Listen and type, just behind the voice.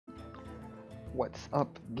What's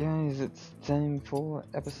up, guys? It's time for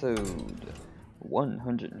episode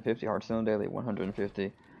 150, Hearthstone Daily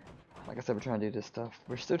 150. Like I said, we're trying to do this stuff.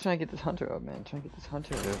 We're still trying to get this hunter up, man. Trying to get this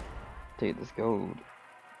hunter to get this gold.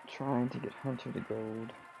 Trying to get hunter to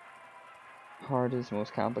gold. Hardest,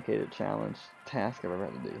 most complicated challenge, task I've ever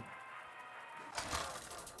had to do.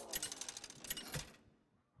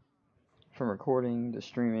 From recording to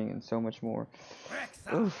streaming and so much more.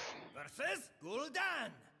 Oof. Versus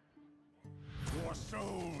Gul'dan. Your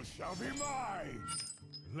soul shall be mine.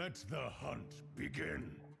 Let the hunt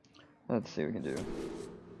begin. Let's see what we can do.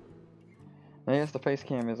 I guess the face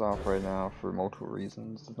cam is off right now for multiple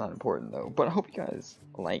reasons. It's not important though. But I hope you guys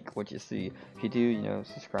like what you see. If you do, you know,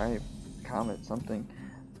 subscribe, comment, something.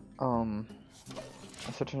 I'm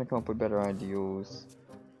still trying to come up with better ideals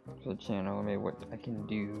for the channel. Maybe what I can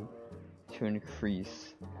do to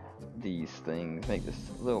increase these things, make this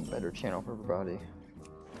a little better channel for everybody.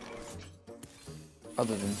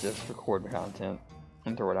 Other than just record content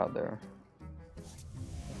and throw it out there.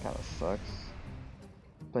 It kinda sucks.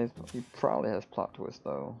 He probably has plot twist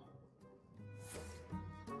though.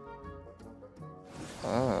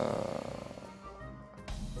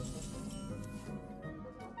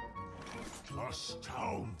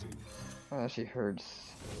 Astounding. That actually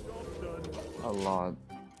hurts a lot.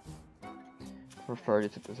 Prefer to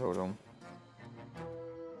take the totem.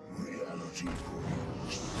 Reality.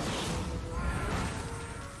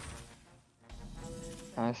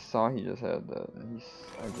 I saw he just had that. You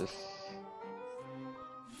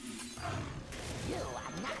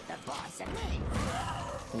are not the boss of me.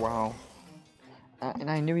 Wow.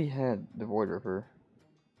 And I knew he had the Void Ripper.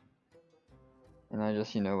 And I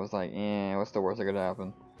just, you know, was like, eh, what's the worst that could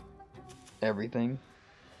happen? Everything.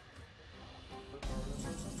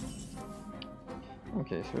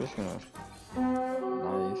 Okay, so we're just gonna...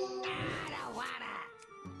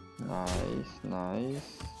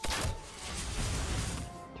 Nice.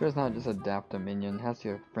 There's not just adapt a minion, it has to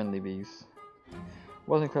have friendly bees.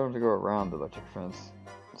 Wasn't clever to go around the electric fence.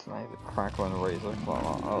 It's nice to crackle and razor.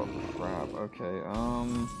 Oh crap, okay,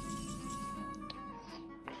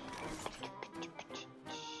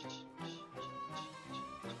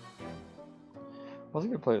 What's a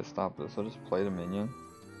good play to stop this? I'll just play the minion.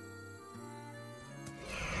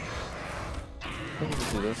 I think we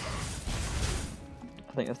can do this.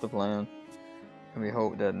 I think that's the plan. And we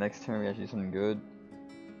hope that next turn we actually do something good.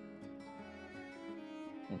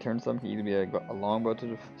 And turn some can either be a longbow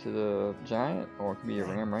to the giant, or it could be a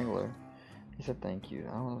ram wrangler. He said thank you.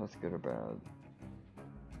 I don't know if that's good or bad.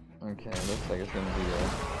 Okay, looks like it's gonna be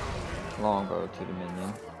a longbow to the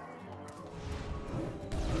minion.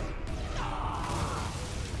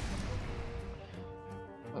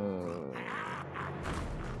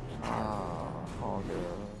 Hogger.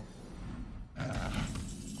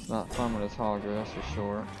 It's not fun when it's Hogger, that's for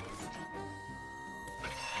sure.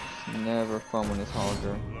 It's never fun when it's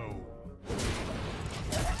Hogger.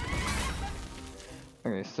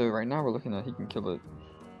 Okay, so right now we're looking at he can kill it.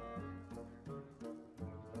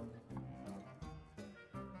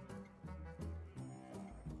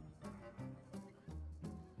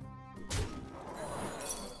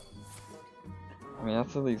 I mean,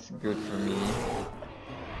 that's at least good for me.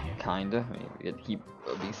 Kinda. I mean, we get to keep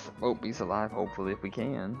Beast alive, hopefully, if we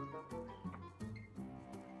can.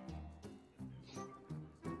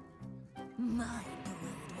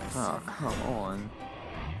 Oh, come on.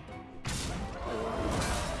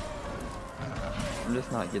 I'm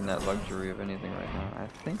just not getting that luxury of anything right now. I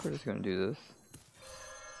think we're just gonna do this.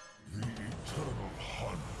 The eternal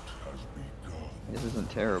hunt has begun. This isn't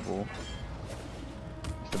terrible.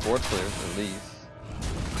 It's the board player's release.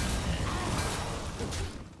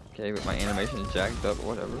 Okay, but my animation is jacked up or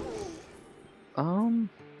whatever.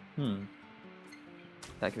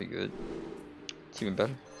 That could be good. It's even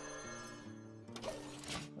better.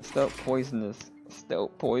 Stealth poisonous.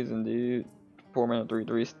 Stealth poison, dude. 4 mana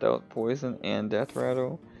 3/3 stealth poison and death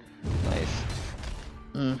rattle. Nice.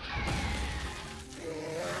 I mean,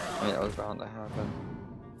 that was bound to happen.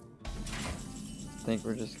 I think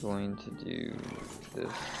we're just going to do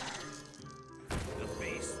this. The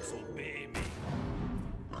beasts obey me.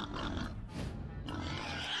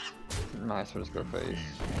 Nice, we'll just go face.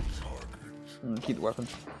 Keep the weapon.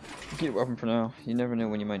 Keep the weapon for now. You never know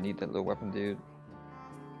when you might need that little weapon, dude.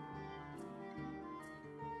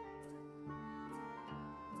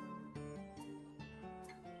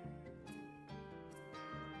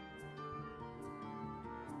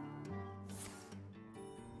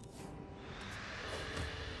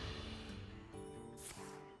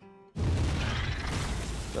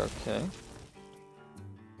 Okay.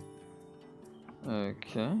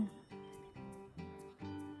 Okay.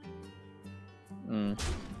 Shields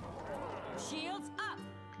up.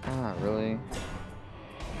 Ah, really?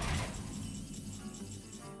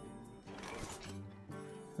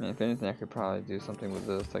 I mean, if anything, I could probably do something with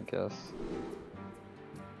this, I guess.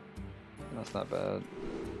 That's not bad.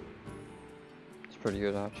 It's pretty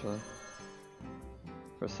good, actually.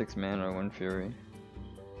 For 6 mana, 1 Fury.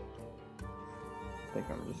 I think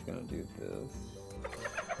I'm just gonna do this.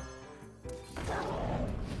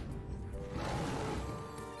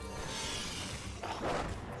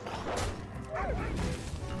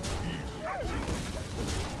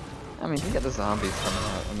 I mean, you got the zombies coming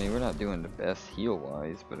out. I mean, we're not doing the best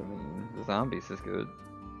heal-wise, but I mean, the zombies is good.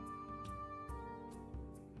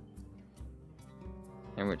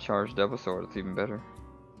 And with Charged Devil Sword, it's even better.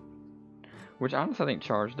 Which honestly, I think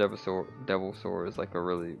Charged Devil Sword is like a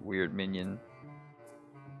really weird minion.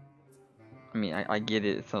 I mean, I get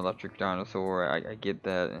it, it's an electric dinosaur, I get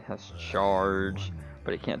that, it has charge,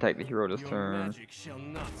 but it can't take the hero this turn.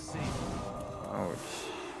 Ouch.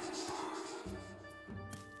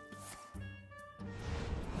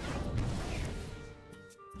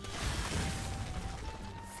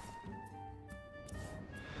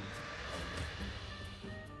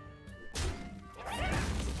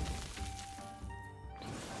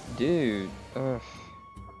 Dude, ugh.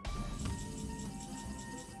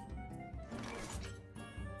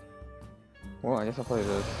 Well, I guess I'll play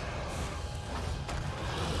this.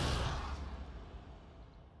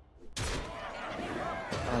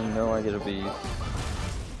 I know I get a beast.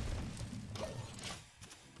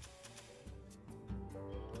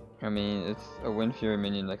 I mean, it's a Wind Fury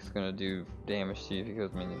minion that's gonna do damage to you if he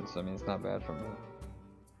goes minions, so I mean, it's not bad for me.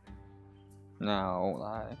 Now, I won't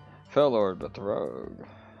lie. Fellord, Bethrog,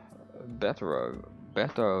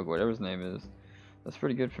 whatever his name is. That's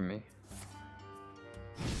pretty good for me.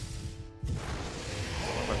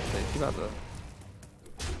 He about to do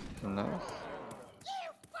some nice.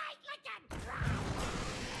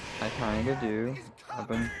 I kinda do. I've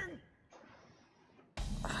been.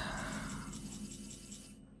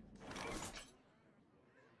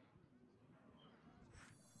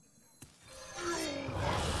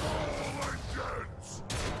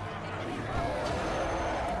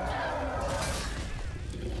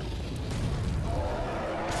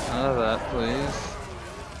 None of that, please.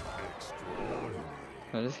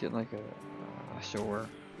 I just get like a sure.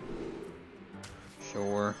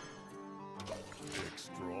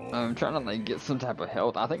 I'm trying to like get some type of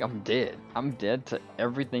health. I think I'm dead. I'm dead to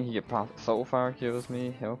everything he could possibly. Soulfire kills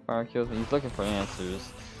me. Hellfire kills me. He's looking for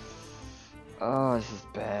answers. Oh, this is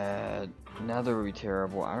bad. Nether would be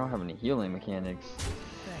terrible. I don't have any healing mechanics.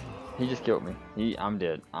 He just killed me. I'm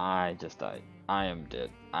dead. I just died. I am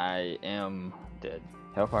dead. I am dead.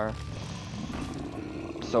 Hellfire.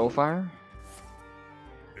 Soulfire.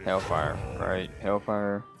 Hellfire, right?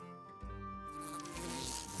 Hellfire.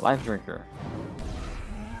 Life Drinker.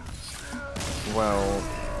 Well,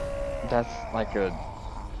 that's like a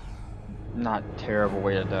not terrible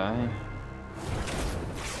way to die.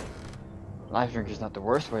 Life Drinker's not the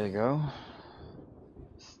worst way to go.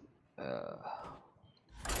 I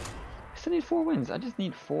still need 4 wins. I just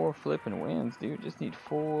need 4 flipping wins, dude. Just need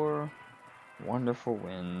 4 wonderful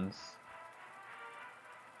wins.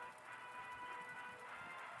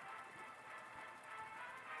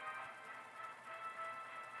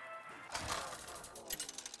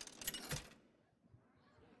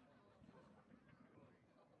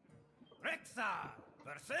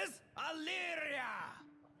 Versus Illyria!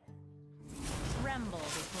 Tremble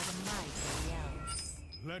before the might of the elves.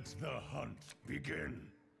 Let the hunt begin.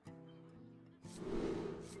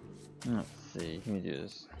 Let's see, let me do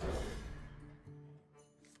this.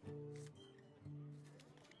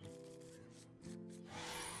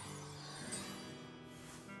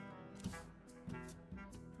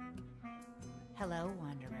 Hello,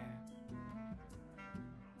 Wanderer.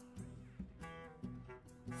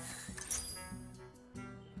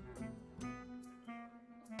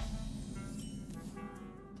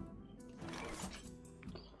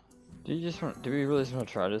 Do we really just want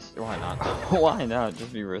to try this? Why not? Why not?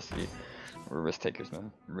 Just be risky. We're risk takers,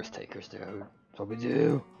 man. Risk takers, dude. That's what we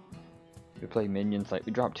do. We play minions like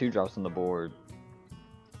we drop 2 drops on the board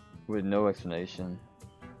with no explanation.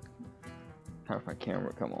 How if my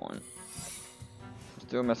camera come on?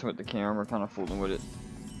 Still messing with the camera, kind of fooling with it.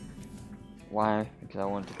 Why? Because I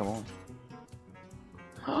want it to come on.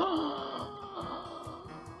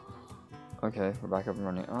 Okay, we're back up and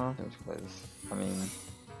running. Oh, let's play this. I mean,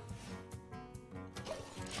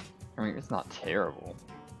 it's not terrible.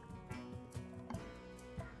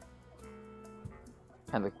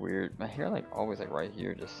 I look weird. My hair like always like right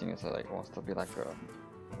here just seems like wants to be like a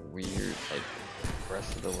weird like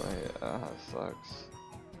rest of the way. It sucks.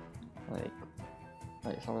 Like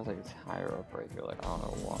it's always like it's higher up right here. Like I don't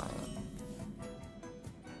know why.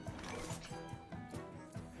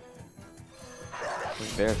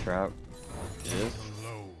 This bear trap. Yes.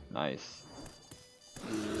 Nice.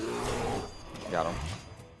 Got him.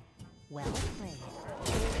 Well played.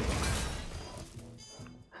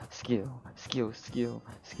 Skill, skill, skill,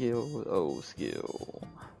 skill, oh skill.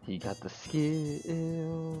 He got the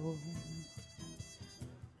skill.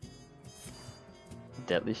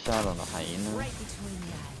 Deadly shot on the hyena. Right between the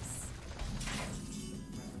eyes.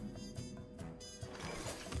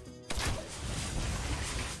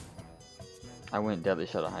 I went deadly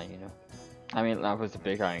shot on hyena. I mean, if it's a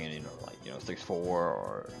big hyena, you know, like, you know, 6'4"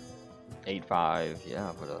 or 8'5",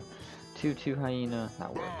 yeah, but a 2-2 hyena,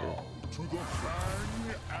 not worth it. To the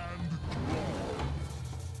fang and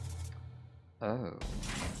claw. Oh.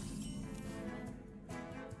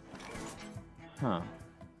 Huh.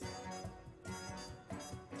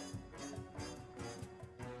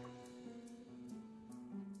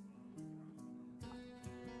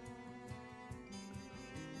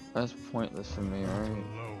 That's pointless to me, right?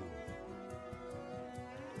 Low.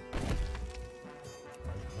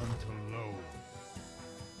 I hunt low.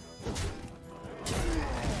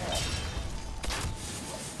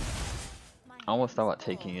 I almost thought about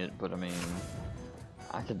taking it, but I mean,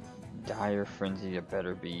 I could dire frenzy a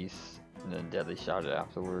better beast and then deadly shot it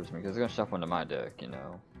afterwards because it's gonna shuffle into my deck, you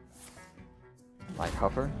know. Like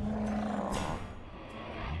Huffer.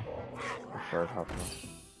 Preferred Huffer.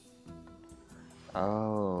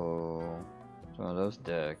 Oh, it's one of those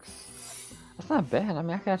decks. That's not bad. I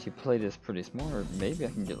mean, I can actually play this pretty smart. Maybe I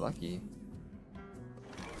can get lucky.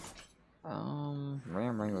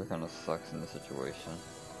 Ram Wrangler kind of sucks in this situation.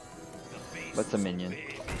 But it's a minion.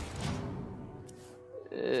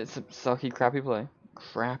 It's a sucky, crappy play.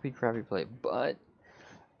 Crappy play. But,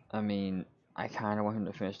 I mean, I kind of want him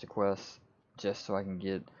to finish the quest just so I can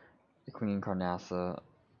get the Queen Carnassa,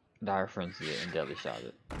 Dire Frenzy it, and Deadly Shot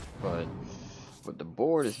it. But with the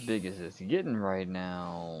board as big as it's getting right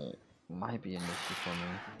now, might be an issue for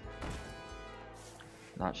me.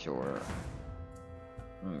 Not sure.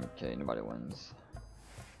 Okay, nobody wins.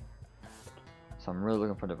 So I'm really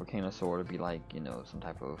looking for the Volcanosaur to be like, you know, some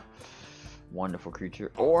type of wonderful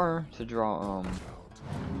creature. Or to draw,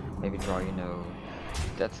 maybe draw, you know,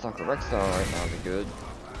 Deathstalker Rexstar right now would be good.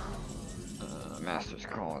 Master's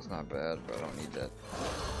Call is not bad, but I don't need that.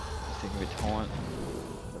 I think we Taunt.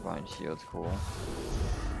 Divine Shield's cool.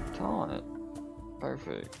 Taunt.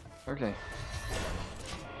 Perfect. Okay.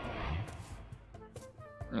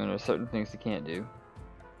 And there's certain things he can't do.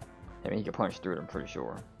 I mean, he could punch through it, I'm pretty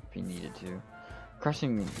sure, if he needed to.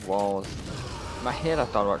 Crushing walls. In my head, I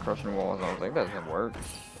thought about crushing walls, and I was like, that doesn't work.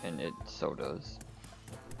 And it so does.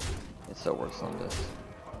 It so works on this.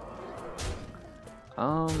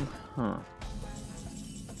 I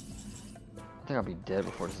think I'll be dead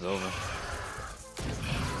before this is over.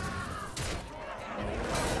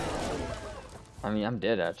 I mean, I'm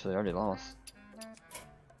dead actually. I already lost.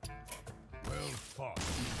 Well fought.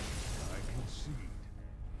 I concede.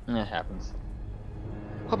 It happens.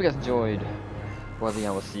 Hope you guys enjoyed. Well,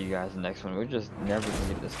 I will see you guys in the next one. We're just never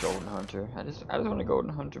gonna get this Golden Hunter. I just want a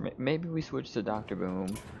Golden Hunter. Maybe we switch to Dr.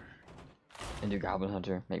 Boom and do Goblin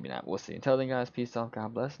Hunter. Maybe not. We'll see. Until then, guys, peace out.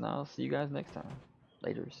 God bless, and I'll see you guys next time.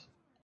 Laters.